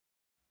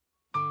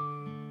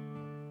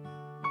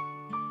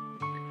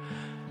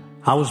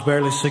I was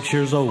barely 6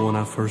 years old when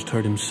I first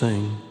heard him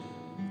sing,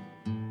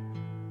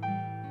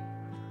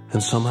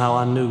 and somehow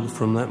I knew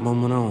from that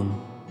moment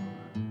on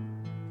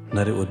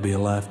that it would be a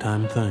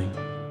lifetime thing.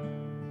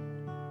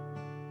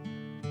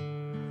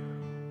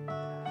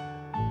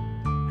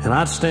 And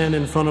I'd stand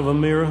in front of a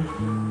mirror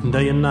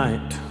day and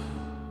night,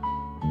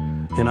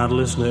 and I'd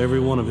listen to every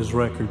one of his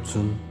records,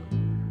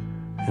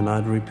 and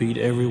I'd repeat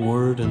every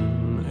word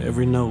and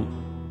every note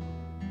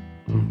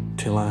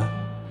till I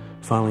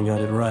finally got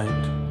it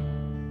right.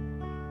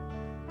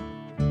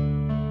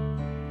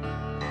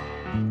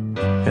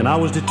 And I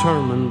was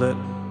determined that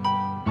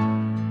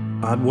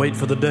I'd wait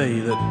for the day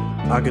that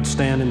I could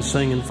stand and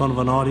sing in front of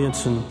an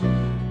audience, and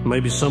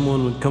maybe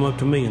someone would come up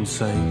to me and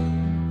say,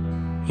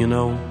 "You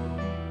know,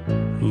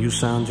 you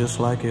sound just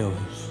like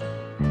Elvis."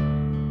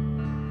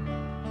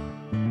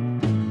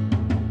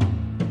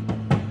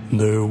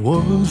 There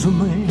was a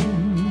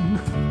man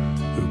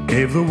who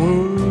gave the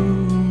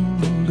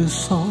world his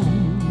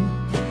song,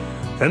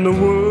 and the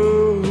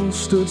world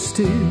stood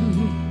still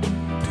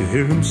to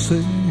hear him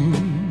sing.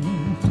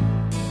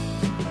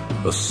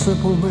 A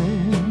simple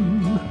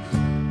man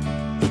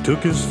who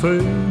took his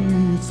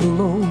faith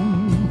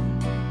along,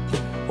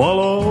 while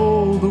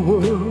all the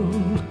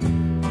world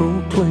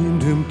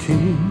proclaimed him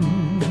king.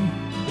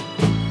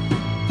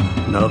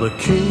 Now the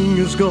king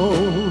is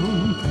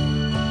gone,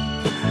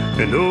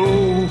 and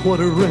oh, what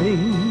a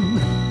reign,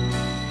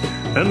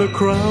 and the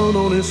crown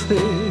on his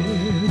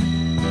head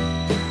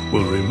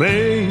will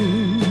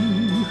remain.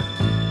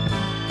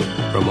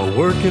 From a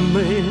working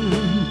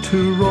man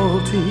to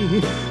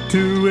royalty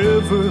to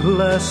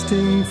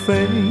everlasting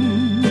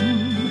fame,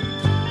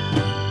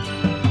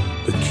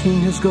 the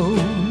king is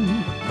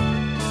gone,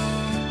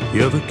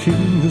 yeah, the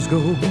king is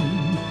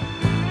gone,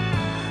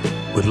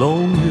 but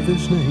long live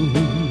his name.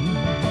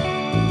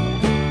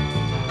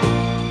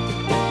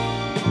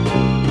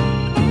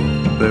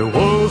 There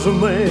was a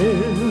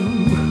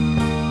man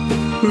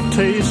who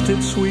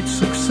tasted sweet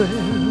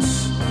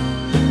success,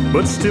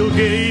 but still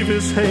gave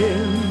his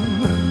hand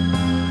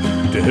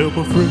to help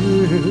a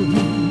friend.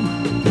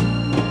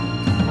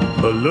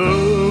 A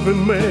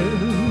loving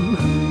man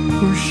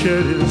who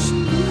shared his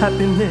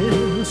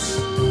happiness.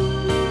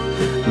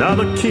 Now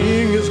the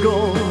king is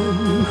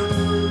gone,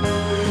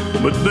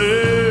 but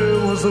there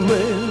was a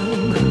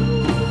man.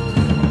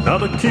 Now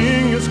the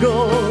king is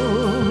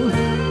gone,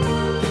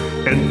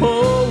 and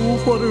oh,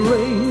 what a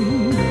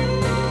reign,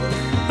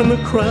 and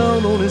the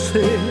crown on his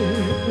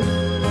head,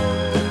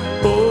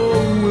 oh,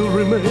 will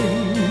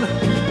remain.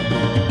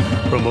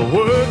 From a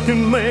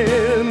working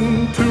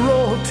man to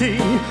royalty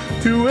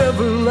to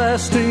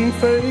everlasting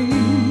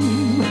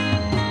fame,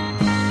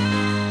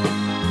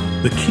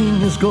 the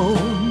king is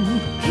gone,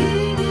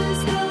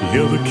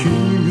 yeah, the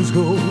king is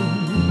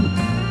gone,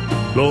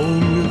 long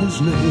live his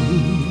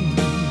name.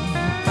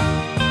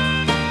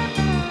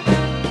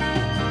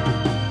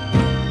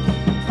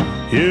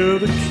 Yeah,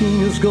 the king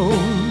is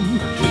gone,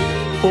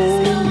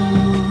 oh,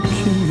 the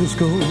king is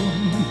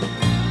gone,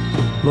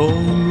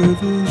 long live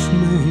his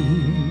name.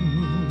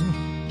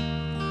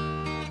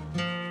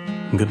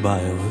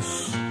 Goodbye, Elvis.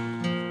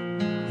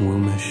 We'll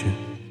miss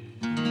you.